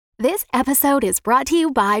This episode is brought to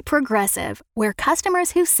you by Progressive, where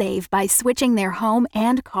customers who save by switching their home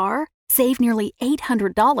and car save nearly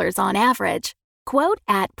 $800 on average. Quote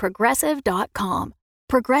at Progressive.com.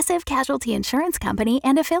 Progressive Casualty Insurance Company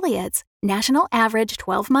and Affiliates. National average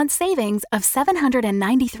 12-month savings of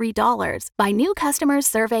 $793 by new customers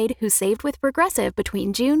surveyed who saved with Progressive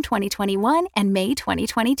between June 2021 and May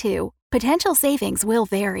 2022. Potential savings will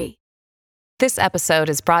vary. This episode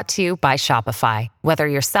is brought to you by Shopify. Whether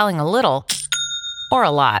you're selling a little or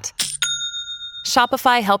a lot,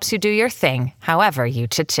 Shopify helps you do your thing, however you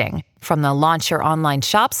cha-ching. From the launch your online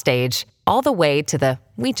shop stage, all the way to the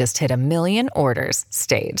we just hit 1 million orders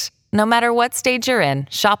stage. No matter what stage you're in,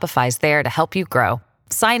 Shopify's there to help you grow.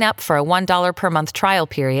 Sign up for a $1 per month trial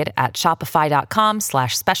period at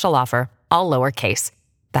shopify.com/special offer, all lowercase.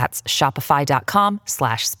 That's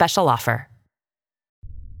shopify.com/special offer.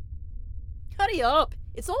 Hurry up,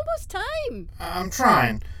 it's almost time. I'm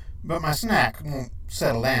trying, but my snack won't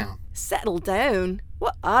settle down. Settle down?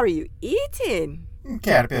 What are you eating?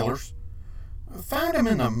 Caterpillars. Found them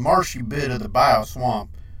in the marshy bit of the bioswamp.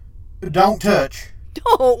 Don't touch.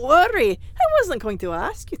 Don't worry, I wasn't going to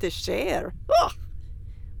ask you to share. Ugh.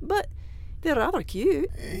 But they're rather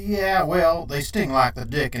cute. Yeah, well, they sting like the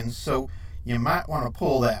dickens, so you might want to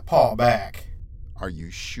pull that paw back. Are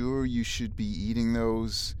you sure you should be eating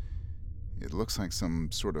those? It looks like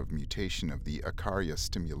some sort of mutation of the Acaria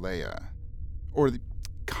stimulea, or the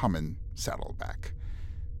common saddleback.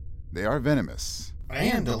 They are venomous.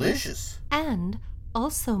 And delicious. And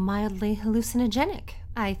also mildly hallucinogenic,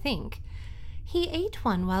 I think. He ate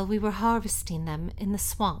one while we were harvesting them in the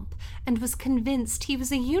swamp and was convinced he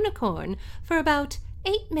was a unicorn for about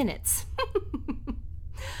 8 minutes.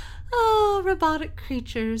 Oh, robotic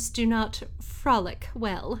creatures do not frolic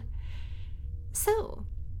well. So,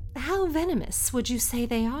 how venomous would you say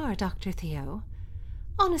they are, Dr. Theo?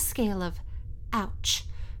 On a scale of ouch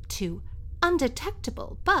to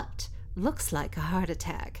undetectable, but looks like a heart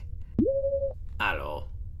attack. Hello.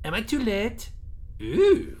 Am I too late?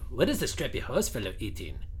 Ooh, what is the strappy horse fellow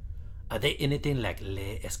eating? Are they anything like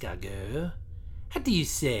les escargots? How do you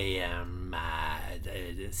say,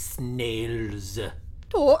 snails?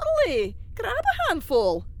 Totally. Grab a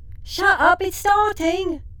handful. Shut up, it's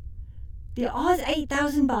starting. The Oz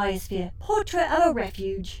 8000 Biosphere, portrait of a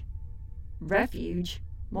refuge. Refuge?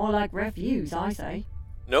 More like refuse, I say.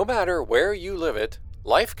 No matter where you live it,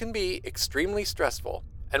 life can be extremely stressful.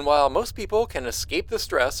 And while most people can escape the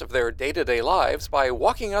stress of their day-to-day lives by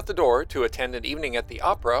walking out the door to attend an evening at the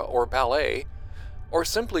opera or ballet, or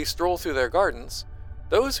simply stroll through their gardens,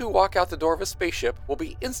 those who walk out the door of a spaceship will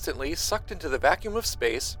be instantly sucked into the vacuum of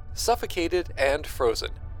space, suffocated and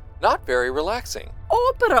frozen. Not very relaxing.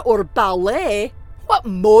 Opera or ballet? What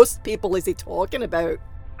most people is he talking about?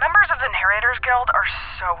 Members of the Narrators Guild are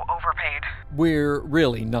so overpaid. We're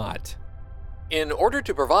really not. In order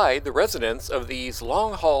to provide the residents of these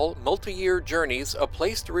long-haul, multi-year journeys a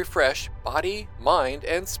place to refresh body, mind,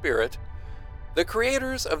 and spirit, the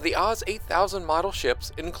creators of the Oz 8000 model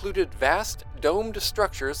ships included vast, domed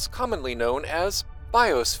structures commonly known as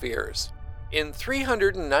biospheres. In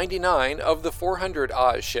 399 of the 400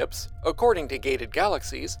 Oz ships, according to Gated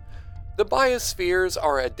Galaxies, the biospheres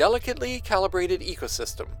are a delicately calibrated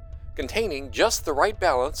ecosystem, containing just the right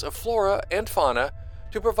balance of flora and fauna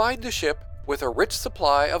to provide the ship with a rich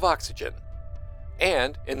supply of oxygen.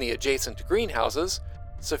 And, in the adjacent greenhouses,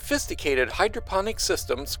 sophisticated hydroponic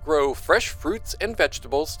systems grow fresh fruits and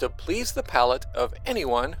vegetables to please the palate of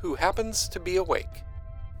anyone who happens to be awake.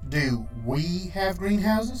 Do we have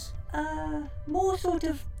greenhouses? More sort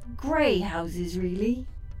of grey houses, really.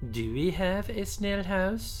 Do we have a snail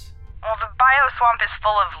house? Well, the bioswamp is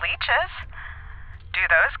full of leeches. Do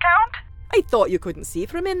those count? I thought you couldn't see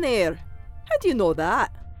from in there. How do you know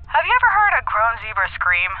that? Have you ever heard a grown zebra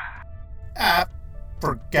scream? I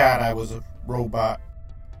forgot I was a robot.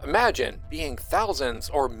 Imagine being thousands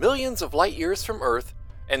or millions of light years from Earth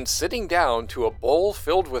and sitting down to a bowl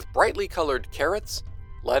filled with brightly colored carrots,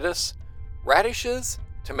 lettuce, radishes,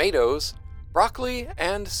 tomatoes, broccoli,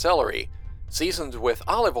 and celery, seasoned with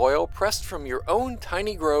olive oil pressed from your own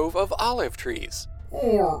tiny grove of olive trees.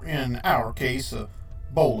 Or, in our case, a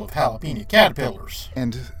bowl of jalapeno caterpillars.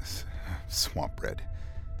 And swamp bread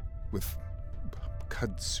with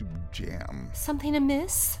kudzu jam. Something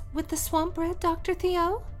amiss with the swamp bread, Dr.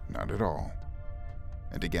 Theo? Not at all.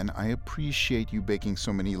 And again, I appreciate you baking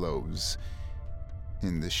so many loaves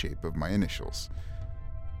in the shape of my initials.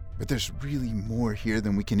 But there's really more here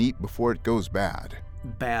than we can eat before it goes bad.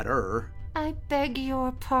 Badder. I beg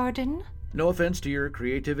your pardon? No offense to your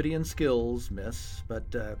creativity and skills, miss,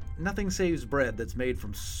 but nothing saves bread that's made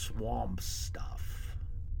from swamp stuff.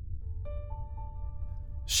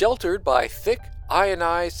 Sheltered by thick,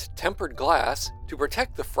 ionized, tempered glass to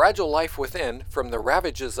protect the fragile life within from the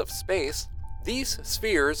ravages of space, these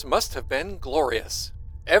spheres must have been glorious.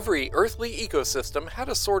 Every earthly ecosystem had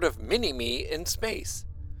a sort of mini-me in space.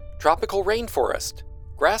 Tropical rainforest,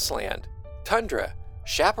 grassland, tundra,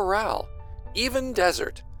 chaparral, even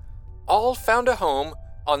desert, all found a home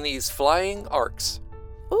on these flying arcs.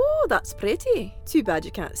 Oh, that's pretty. Too bad you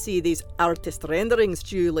can't see these artist renderings,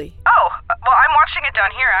 Julie. Oh, well, I'm watching it down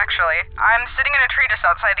here, actually. I'm sitting in a tree just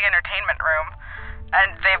outside the entertainment room,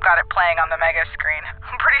 and they've got it playing on the mega screen.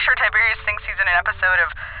 I'm pretty sure Tiberius thinks he's in an episode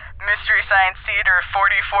of Mystery Science Theater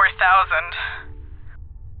 44,000.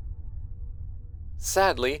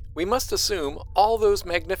 Sadly, we must assume all those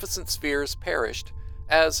magnificent spheres perished,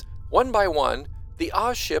 as, one by one, the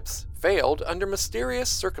Oz ships failed under mysterious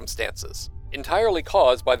circumstances, entirely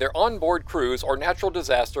caused by their onboard crews or natural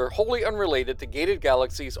disaster wholly unrelated to Gated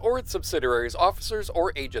Galaxies or its subsidiaries, officers,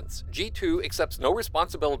 or agents. G2 accepts no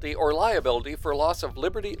responsibility or liability for loss of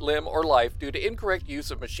liberty, limb, or life due to incorrect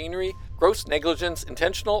use of machinery, gross negligence,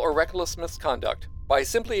 intentional or reckless misconduct. By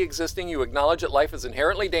simply existing, you acknowledge that life is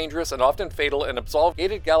inherently dangerous and often fatal and absolve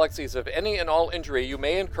Gated Galaxies of any and all injury you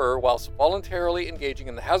may incur whilst voluntarily engaging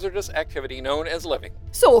in the hazardous activity known as living.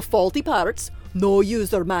 So faulty parrots, no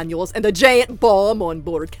user manuals, and a giant bomb on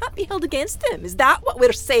board can't be held against them. Is that what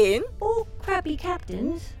we're saying? Oh, crappy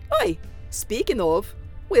captains. Aye, speaking of,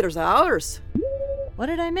 where's ours? What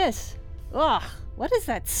did I miss? Ugh, what is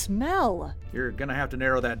that smell? You're gonna have to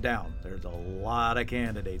narrow that down. There's a lot of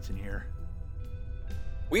candidates in here.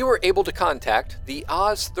 We were able to contact the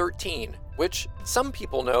Oz-13, which some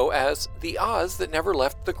people know as the Oz that never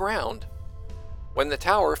left the ground. When the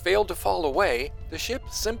tower failed to fall away, the ship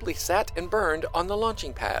simply sat and burned on the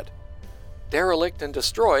launching pad. Derelict and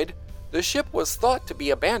destroyed, the ship was thought to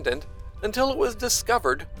be abandoned until it was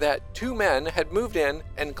discovered that 2 men had moved in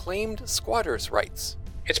and claimed squatters' rights.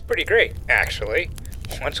 It's pretty great, actually.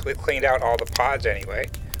 Once we cleaned out all the pods anyway,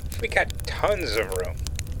 we got tons of room.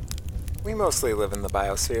 We mostly live in the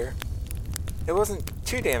Biosphere. It wasn't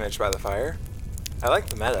too damaged by the fire. I like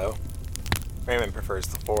the meadow. Raymond prefers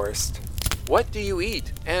the forest. What do you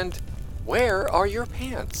eat, and where are your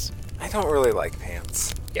pants? I don't really like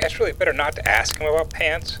pants. Yeah, it's really better not to ask him about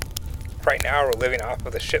pants. Right now we're living off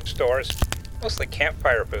of the ship stores, mostly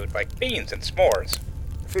campfire food like beans and s'mores.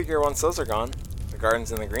 I figure once those are gone, the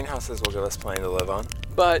gardens and the greenhouses will give us plenty to live on.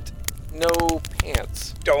 But no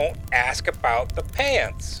pants. Don't ask about the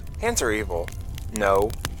pants. Pants are evil.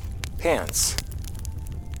 No pants.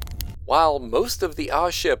 While most of the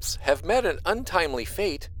Oz ships have met an untimely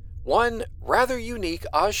fate, one rather unique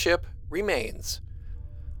Oz ship remains.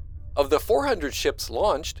 Of the 400 ships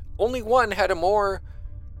launched, only one had a more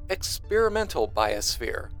experimental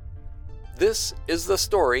biosphere. This is the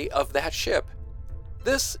story of that ship.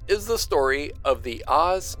 This is the story of the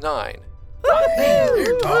Oz-9.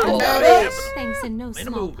 They're talking about it. Thanks in no In a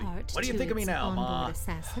small movie. part What do you to think of me its now, Ma? onboard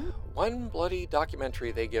assassin. One bloody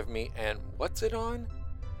documentary they give me, and what's it on?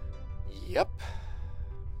 Yep.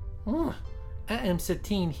 Oh, I am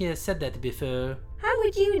certain he has said that before. How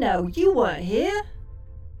would you know? You weren't here.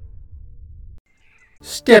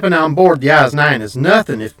 Stepping on board the Oz-9 is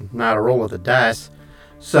nothing if not a roll of the dice.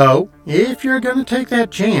 So, if you're going to take that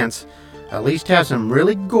chance, at least have some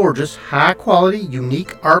really gorgeous, high-quality,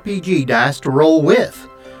 unique RPG dice to roll with.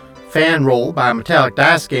 Fan Roll by Metallic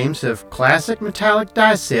Dice Games have classic metallic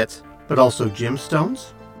dice sets, but also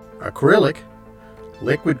gemstones, acrylic,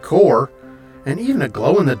 liquid core, and even a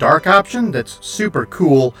glow-in-the-dark option that's super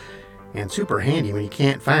cool and super handy when you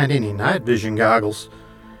can't find any night vision goggles.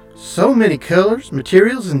 So many colors,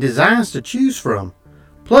 materials, and designs to choose from.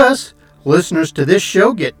 Plus, listeners to this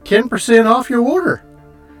show get 10% off your order.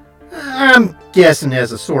 I'm guessing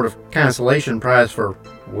as a sort of consolation prize for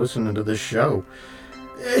listening to this show.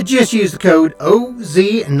 Just use the code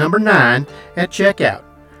OZ9 at checkout.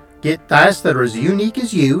 Get dice that are as unique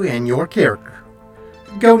as you and your character.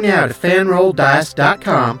 Go now to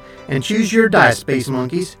fanrolldice.com and choose your dice, Space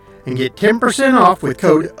Monkeys, and get 10% off with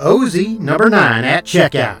code OZ9 at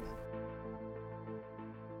checkout.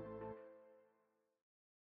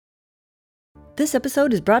 This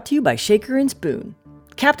episode is brought to you by Shaker and Spoon.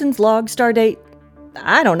 Captain's log, stardate,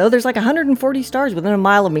 I don't know, there's like 140 stars within a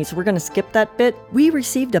mile of me, so we're going to skip that bit. We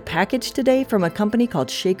received a package today from a company called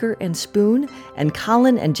Shaker and Spoon, and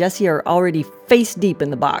Colin and Jesse are already face deep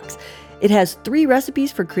in the box. It has 3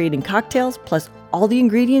 recipes for creating cocktails, plus all the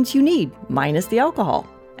ingredients you need, minus the alcohol.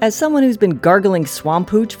 As someone who's been gargling swamp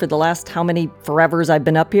hooch for the last how many forevers I've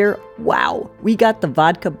been up here, wow, we got the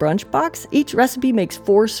vodka brunch box. Each recipe makes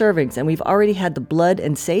 4 servings, and we've already had the blood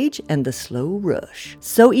and sage and the slow rush.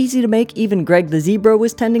 So easy to make, even Greg the Zebra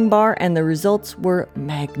was tending bar, and the results were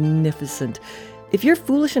magnificent. If you're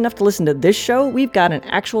foolish enough to listen to this show, we've got an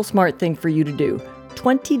actual smart thing for you to do.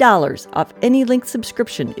 $20 off any linked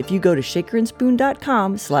subscription if you go to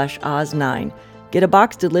shakerandspoon.com/Oz9. Get a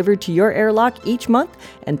box delivered to your airlock each month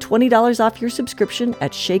and $20 off your subscription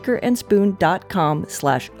at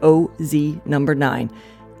shakerandspoon.com/OZ9.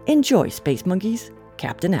 Enjoy, Space Monkeys.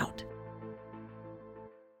 Captain out.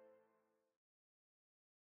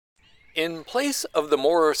 In place of the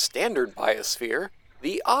more standard Biosphere,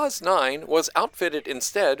 the Oz9 was outfitted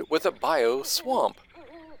instead with a bio-swamp,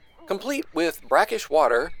 complete with brackish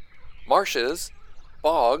water, marshes,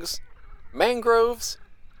 bogs, mangroves,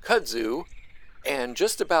 kudzu, and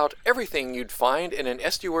just about everything you'd find in an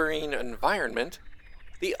estuarine environment.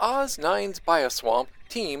 The Oz9's bioswamp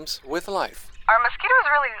teems with life. Are mosquitoes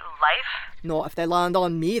really life? Not if they land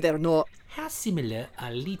on me, they're not. How similar are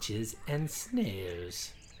leeches and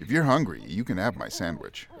snails? If you're hungry, you can have my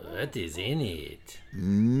sandwich. What is in it?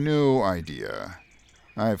 No idea.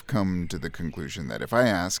 I've come to the conclusion that if I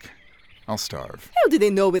ask, I'll starve. How do they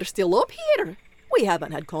know we're still up here? We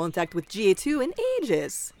haven't had contact with J2 in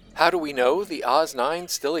ages. How do we know the Oz9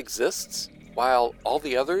 still exists, while all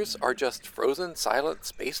the others are just frozen, silent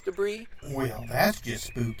space debris? Well, that's just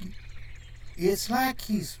spooky. It's like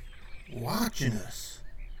he's watching us.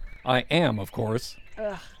 I am, of course.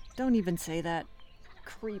 Ugh, don't even say that.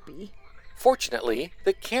 Creepy. Fortunately,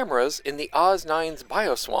 the cameras in the Oz9's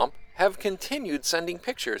bioswamp have continued sending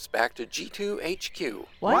pictures back to G2 HQ.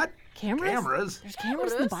 What? Cameras? There's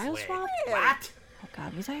cameras in the Cameras? bioswamp? What? Oh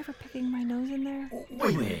God, was I ever picking my nose in there?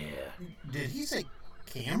 Wait a minute. Did he say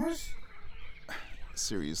cameras?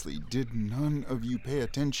 Seriously, did none of you pay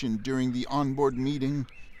attention during the onboard meeting?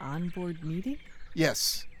 Onboard meeting?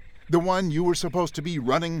 Yes. The one you were supposed to be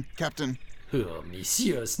running, Captain. Oh,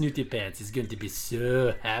 Monsieur Snooty Pants is going to be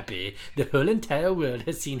so happy. The whole entire world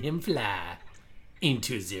has seen him fly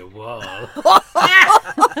into the wall.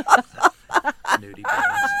 Snooty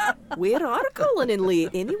pants. Where are Colin and Lee,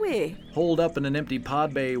 anyway? Holed up in an empty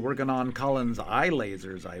pod bay working on Colin's eye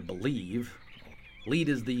lasers, I believe. Lead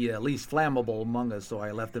is the least flammable among us, so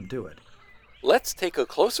I left them to it. Let's take a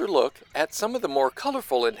closer look at some of the more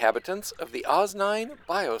colorful inhabitants of the Oz9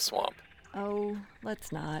 bioswamp. Oh,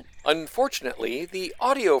 let's not. Unfortunately, the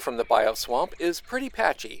audio from the bioswamp is pretty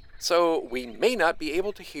patchy, so we may not be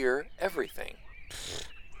able to hear everything.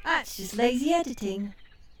 That's just lazy editing.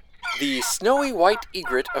 The snowy white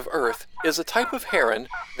egret of Earth is a type of heron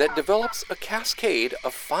that develops a cascade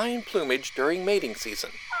of fine plumage during mating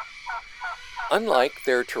season. Unlike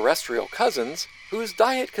their terrestrial cousins, whose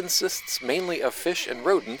diet consists mainly of fish and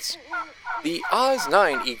rodents, the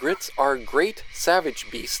Oz9 egrets are great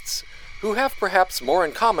savage beasts who have perhaps more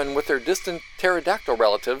in common with their distant pterodactyl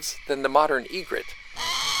relatives than the modern egret.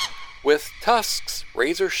 With tusks,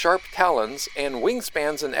 razor-sharp talons, and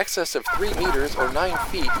wingspans in excess of 3 meters or 9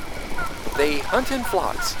 feet, they hunt in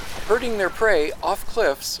flocks, herding their prey off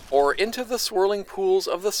cliffs or into the swirling pools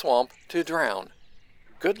of the swamp to drown.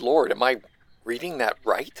 Good Lord, am I reading that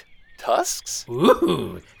right? Tusks?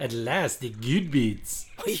 Ooh, at last the good bits.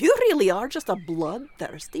 You really are just a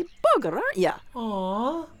bloodthirsty bugger, aren't ya?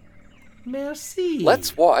 Aww, merci.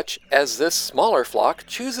 Let's watch as this smaller flock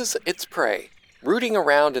chooses its prey. Rooting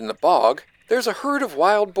around in the bog, there's a herd of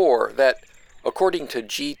wild boar that, according to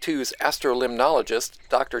G2's astrolimnologist,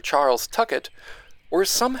 Dr. Charles Tuckett, were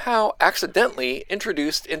somehow accidentally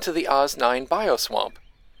introduced into the Oz9 bioswamp.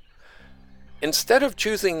 Instead of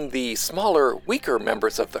choosing the smaller, weaker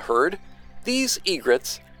members of the herd, these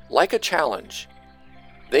egrets like a challenge.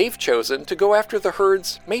 They've chosen to go after the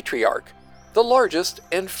herd's matriarch, the largest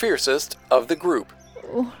and fiercest of the group.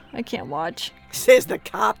 Oh, I can't watch. Says the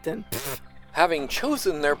captain. Having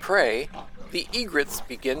chosen their prey, the egrets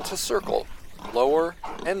begin to circle, lower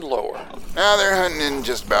and lower. Now they're hunting and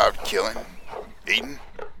just about killing. Eating.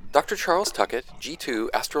 Dr. Charles Tuckett, G2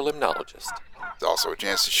 astrolimnologist. It's also a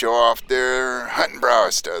chance to show off their hunting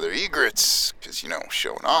prowess to other egrets. Because,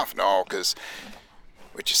 showing off and all, because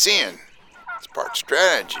what you're seeing, it's part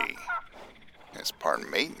strategy. It's part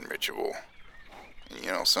mating ritual.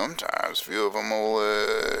 And, sometimes a few of them will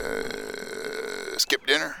skip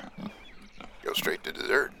dinner. Go straight to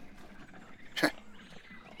dessert.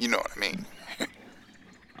 You know what I mean.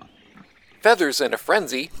 Feathers in a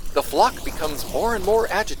frenzy, the flock becomes more and more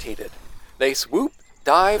agitated. They swoop,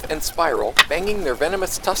 dive, and spiral, banging their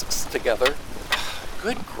venomous tusks together.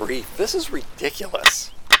 Good grief, this is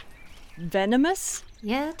ridiculous. Venomous?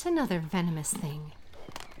 Yet another venomous thing.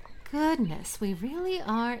 Goodness, we really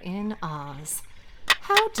are in Oz.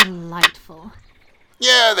 How delightful.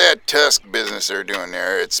 Yeah, that tusk business they're doing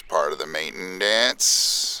there, it's part of the mating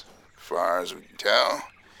dance, as far as we can tell.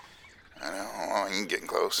 I know, I ain't getting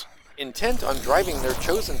close. Intent on driving their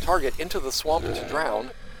chosen target into the swamp to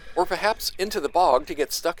drown, or perhaps into the bog to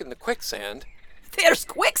get stuck in the quicksand. There's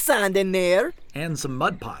quicksand in there. And some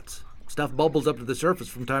mud pots. Stuff bubbles up to the surface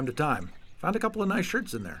from time to time. Found a couple of nice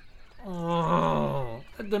shirts in there. Oh,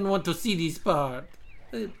 I don't want to see this part.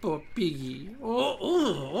 Poor piggy.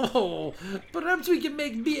 Perhaps we can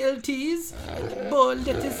make BLTs? Boiled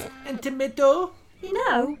lettuce and tomato? You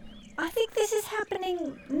know, I think this is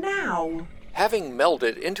happening now. Having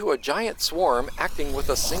melded into a giant swarm acting with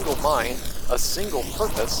a single mind, a single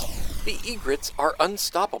purpose, the egrets are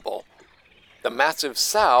unstoppable. The massive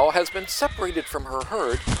sow has been separated from her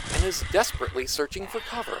herd and is desperately searching for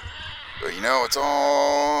cover. But you know, it's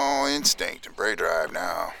all instinct and prey drive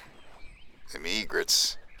now. Them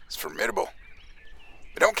egrets is formidable.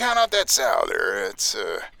 But don't count out that sow there.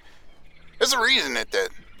 There's a reason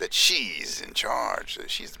that she's in charge,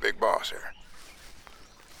 that she's the big boss here.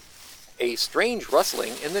 A strange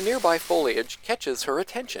rustling in the nearby foliage catches her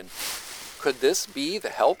attention. Could this be the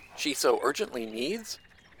help she so urgently needs?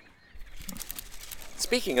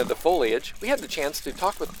 Speaking of the foliage, we had the chance to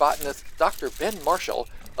talk with botanist Dr. Ben Marshall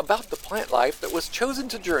about the plant life that was chosen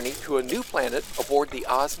to journey to a new planet aboard the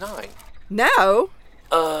Oz-9. No?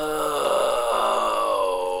 Oh,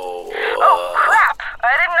 crap!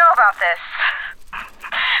 I didn't know about this.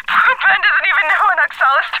 Ben doesn't even know an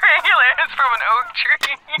Oxalis triangulate is from an oak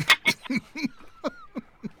tree.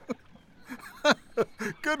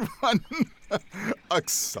 Good one.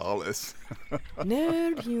 Oxalis.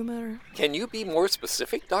 Nerd humor. Can you be more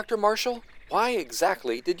specific, Dr. Marshall? Why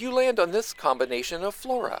exactly did you land on this combination of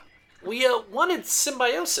flora? We wanted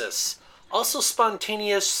symbiosis, also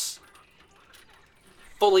spontaneous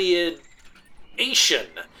foliation.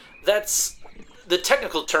 That's the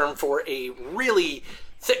technical term for a really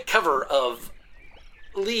thick cover of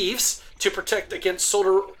leaves to protect against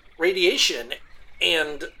solar radiation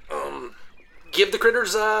and give the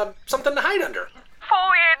critters something to hide under.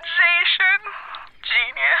 Foliagation.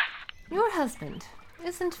 Genius. Your husband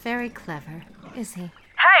isn't very clever, is he?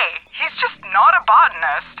 Hey, he's just not a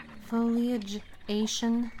botanist.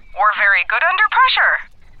 Foliagation? Or very good under pressure.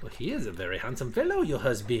 Well, he is a very handsome fellow, your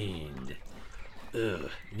husband. Ugh,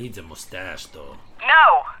 needs a mustache, though.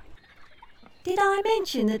 No. Did I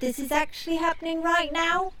mention that this is actually happening right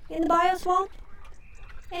now in the bioswamp?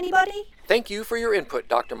 Anybody? Thank you for your input,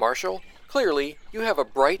 Dr. Marshall. Clearly, you have a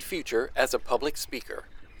bright future as a public speaker.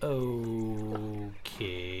 Okay.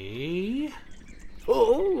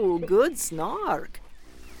 Oh, good snark.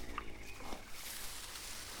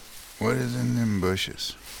 What is in them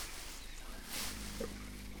bushes?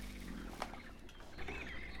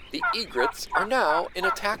 The egrets are now in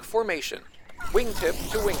attack formation, wingtip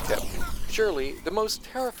to wingtip. Surely the most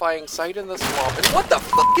terrifying sight in the swamp. And what the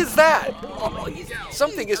fuck is that?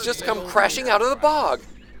 Something has just come crashing out of the bog.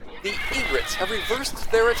 The egrets have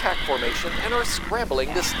reversed their attack formation and are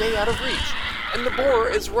scrambling to stay out of reach. And the boar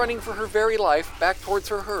is running for her very life back towards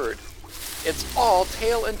her herd. It's all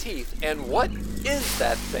tail and teeth. And what is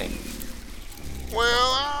that thing?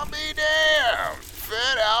 Well, I'll be damned.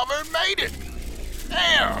 Fat Albert made it.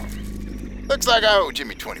 Damn. Looks like I owe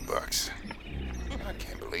Jimmy $20. I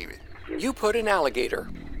can't believe it. You put an alligator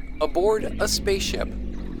aboard a spaceship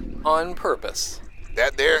on purpose.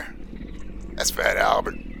 That there? That's Fat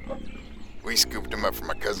Albert. We scooped him up from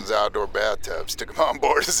my cousin's outdoor bathtubs, took him on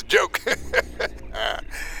board as a joke.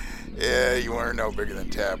 Yeah, you weren't no bigger than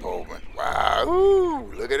Tadpole, but wow,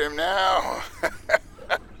 ooh, look at him now.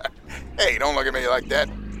 Hey, don't look at me like that.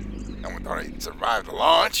 No one thought he'd survive the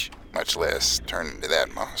launch, much less turn into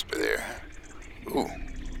that monster there. Ooh,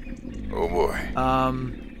 oh boy.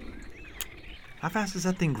 How fast is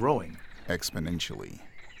that thing growing? Exponentially.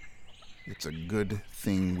 It's a good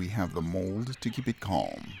thing we have the mold to keep it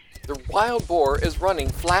calm. The wild boar is running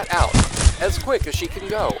flat out, as quick as she can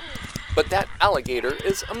go. But that alligator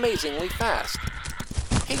is amazingly fast.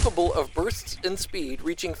 Capable of bursts in speed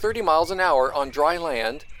reaching 30 miles an hour on dry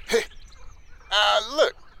land.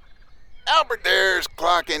 Look. Albert there's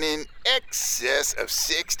clocking in excess of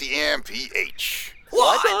 60 mph.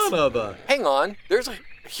 What? Son of a... Hang on, there's a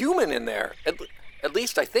human in there. At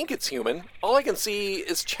least I think it's human. All I can see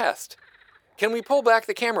is chest. Can we pull back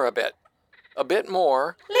the camera a bit? A bit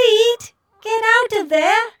more. Lead, get out of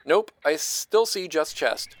there. Nope, I still see just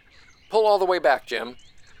chest. Pull all the way back, Jim.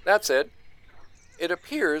 That's it. It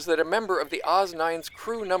appears that a member of the Oz-9's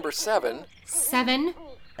crew number 7... 7?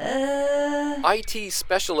 IT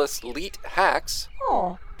specialist Leet Hacks.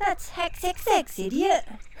 Oh, that's XXX, idiot.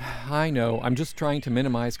 I know, I'm just trying to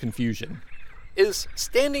minimize confusion. Is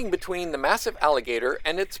standing between the massive alligator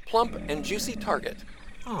and its plump and juicy target.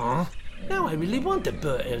 Aw, now I really want a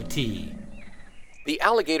Burt LT. The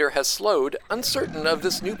alligator has slowed, uncertain of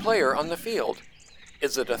this new player on the field.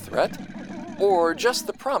 Is it a threat? Or just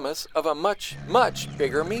the promise of a much, much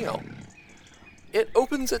bigger meal? It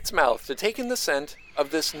opens its mouth to take in the scent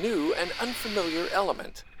of this new and unfamiliar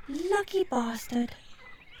element. Lucky bastard.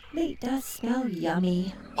 Meat does smell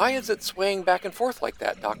yummy. Why is it swaying back and forth like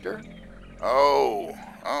that, Doctor?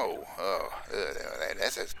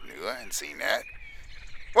 That's new. I hadn't seen that.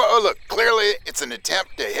 Well, look, clearly it's an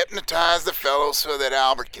attempt to hypnotize the fellow so that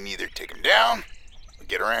Albert can either take him down or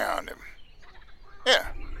get around him. Yeah,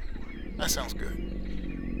 that sounds good.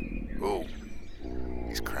 Ooh,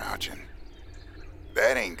 he's crouching.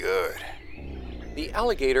 That ain't good. The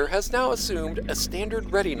alligator has now assumed a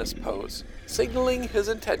standard readiness pose, signaling his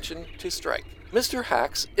intention to strike. Mr.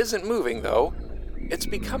 Hacks isn't moving, though. It's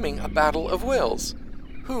becoming a battle of wills.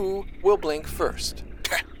 Who will blink first?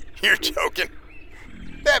 You're joking.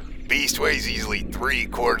 That beast weighs easily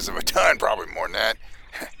 3/4 of a ton, probably more than that.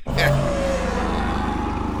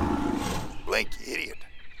 Blink, you idiot.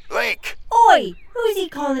 Blink! Oi! Who's he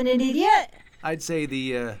calling an idiot? I'd say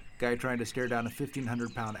the guy trying to stare down a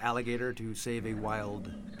 1,500-pound alligator to save a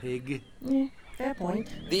wild pig. Fair point.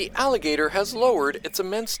 The alligator has lowered its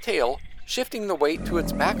immense tail, shifting the weight to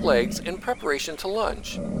its back legs in preparation to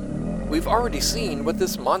lunge. We've already seen what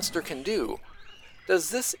this monster can do.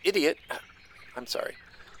 Does this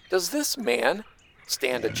man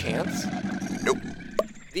stand a chance? Nope.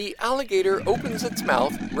 The alligator opens its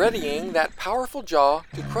mouth, readying that powerful jaw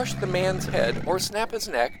to crush the man's head or snap his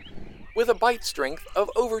neck with a bite strength of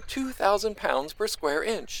over 2,000 pounds per square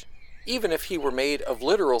inch. Even if he were made of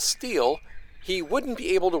literal steel, he wouldn't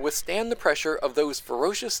be able to withstand the pressure of those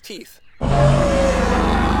ferocious teeth.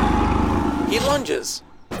 He lunges.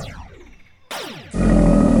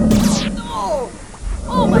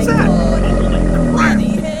 Oh my god!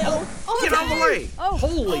 Bloody hell! Get out of the way!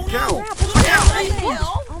 Holy cow!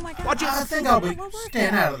 Oh my god! Watch it! I think I'll be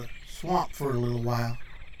staying out of the swamp for a little while.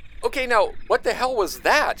 Okay, now, what the hell was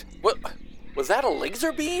that? What was that, a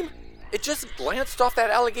laser beam? It just glanced off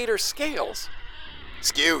that alligator's scales.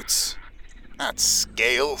 Scutes, not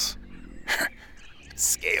scales.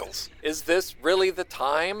 Scales. Is this really the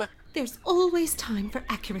time? There's always time for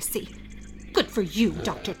accuracy. Good for you,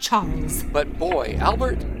 Dr. Charles. But boy,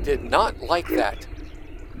 Albert did not like that.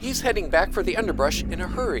 He's heading back for the underbrush in a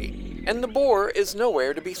hurry, and the boar is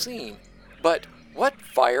nowhere to be seen. But what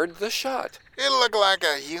fired the shot? It looked like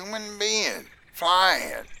a human being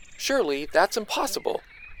flying. Surely that's impossible.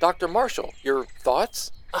 Dr. Marshall, your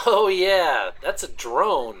thoughts? Oh yeah, that's a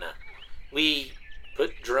drone. We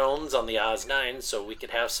put drones on the Oz-9 so we could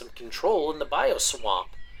have some control in the bioswamp.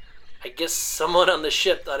 I guess someone on the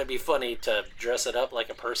ship thought it'd be funny to dress it up like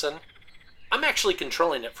a person. I'm actually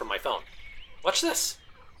controlling it from my phone. Watch this.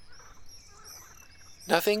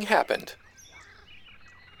 Nothing happened.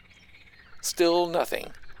 Still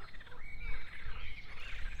nothing.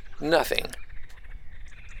 Nothing.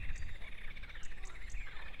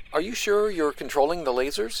 Are you sure you're controlling the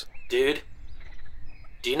lasers? Dude,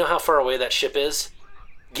 do you know how far away that ship is?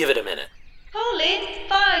 Give it a minute. Colin,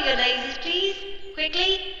 fire your lasers, please.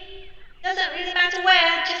 Quickly. Doesn't really matter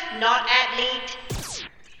where, just not at Leet.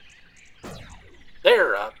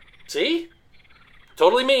 There, see?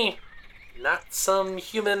 Totally me. Not some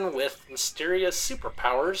human with mysterious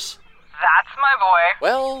superpowers. That's my boy.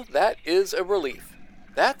 Well, that is a relief.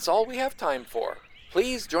 That's all we have time for.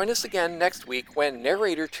 Please join us again next week when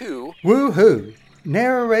Narrator 2... Woohoo!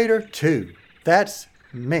 Narrator 2. That's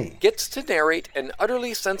me. ...gets to narrate an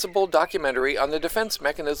utterly sensible documentary on the defense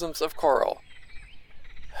mechanisms of coral.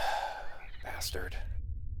 Bastard.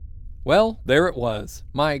 Well, there it was.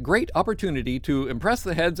 My great opportunity to impress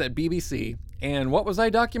the heads at BBC. And what was I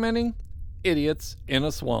documenting? Idiots in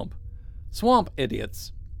a swamp. Swamp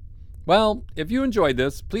idiots. Well, if you enjoyed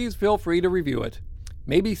this, please feel free to review it.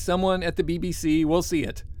 Maybe someone at the BBC will see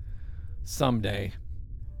it. Someday.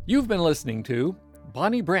 You've been listening to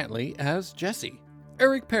Bonnie Brantley as Jessie,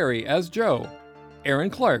 Eric Perry as Joe, Aaron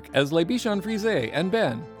Clark as Le Bichon Frise and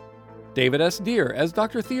Ben, David S. Deere as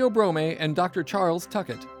Dr. Theo Brome and Dr. Charles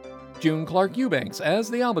Tuckett, June Clark Eubanks as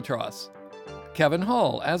the Albatross, Kevin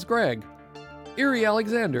Hall as Greg, Erie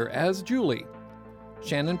Alexander as Julie,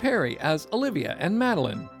 Shannon Perry as Olivia and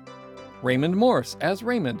Madeline, Raymond Morse as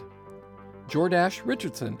Raymond, Jordash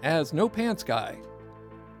Richardson as No Pants Guy,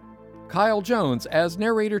 Kyle Jones as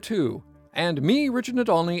Narrator 2, and me, Richard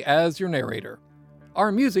Nadolny, as your narrator.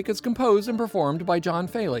 Our music is composed and performed by John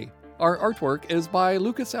Faley. Our artwork is by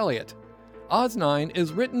Lucas Elliott. Oz 9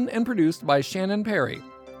 is written and produced by Shannon Perry.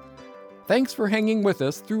 Thanks for hanging with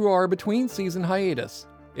us through our between-season hiatus.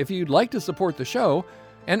 If you'd like to support the show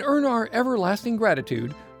and earn our everlasting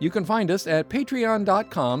gratitude, you can find us at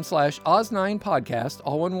patreon.com/Oz9podcast,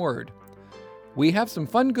 all one word. We have some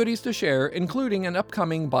fun goodies to share, including an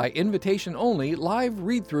upcoming by invitation only live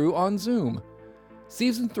read-through on Zoom.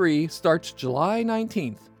 Season 3 starts July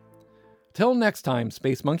 19th. Till next time,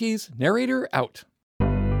 Space Monkeys, narrator out.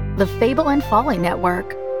 The Fable and Folly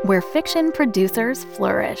Network, where fiction producers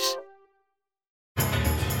flourish.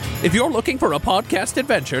 If you're looking for a podcast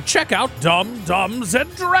adventure, check out Dumb Dumbs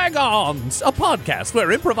and Dragons, a podcast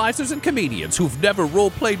where improvisers and comedians who've never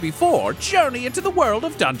role-played before journey into the world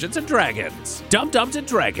of Dungeons & Dragons. Dumb Dumbs and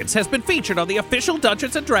Dragons has been featured on the official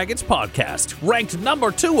Dungeons & Dragons podcast, ranked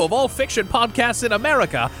number 2 of all fiction podcasts in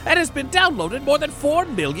America, and has been downloaded more than 4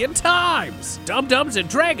 million times. Dumb Dumbs and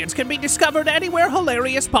Dragons can be discovered anywhere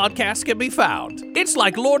hilarious podcasts can be found. It's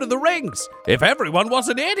like Lord of the Rings, if everyone was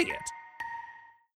an idiot.